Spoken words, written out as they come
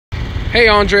Hey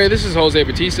Andre, this is Jose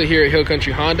Batista here at Hill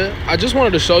Country Honda. I just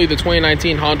wanted to show you the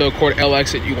 2019 Honda Accord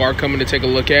LX that you are coming to take a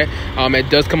look at. It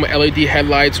does come with LED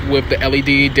headlights with the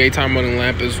LED daytime running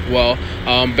lamp as well.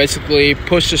 Basically,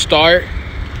 push to start,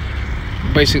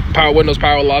 basic power windows,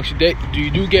 power locks. You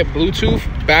do get Bluetooth,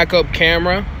 backup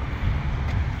camera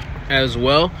as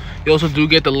well. You also do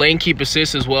get the lane keep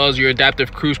assist as well as your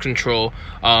adaptive cruise control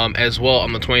as well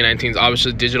on the 2019s.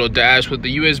 Obviously digital dash with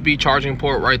the USB charging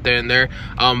port right there and there.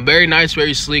 Very nice,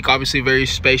 very sleek, obviously very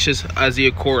spacious as the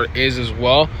Accord is as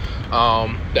well.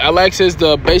 The LX is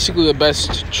basically the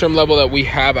best trim level that we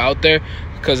have out there,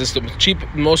 because it's the cheap,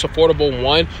 most affordable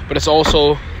one, but it's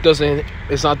also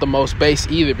it's not the most base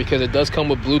either, because it does come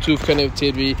with Bluetooth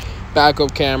connectivity,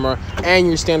 backup camera, and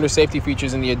your standard safety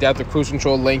features in the adaptive cruise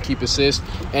control, lane keep assist,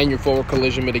 and your forward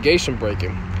collision mitigation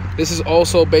braking. This is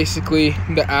also basically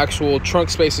the actual trunk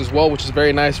space as well, which is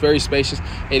very nice, very spacious.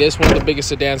 It is one of the biggest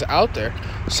sedans out there.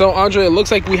 So Andre, it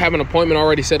looks like we have an appointment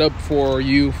already set up for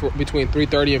you for between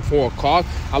 3:30 and 4 o'clock.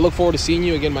 I look forward to seeing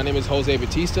you. Again, my name is Jose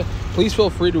Batista. Please feel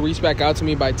free to reach back out to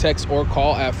me by text or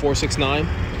call at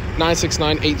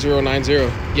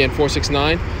 469-969-8090. Again,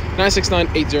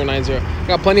 469-969-8090.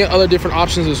 Got plenty of other different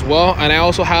options as well, and I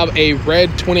also have a red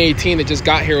 2018 that just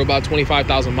got here about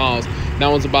 25,000 miles. That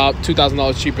one's about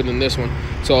 $2,000 cheaper than this one.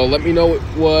 So let me know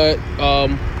what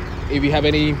if you have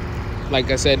any, like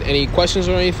I said, any questions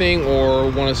or anything, or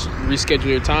want to reschedule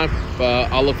your time.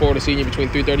 But I'll look forward to seeing you between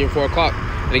 3:30 and 4 o'clock.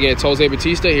 And again, it's Jose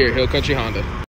Batista here at Hill Country Honda.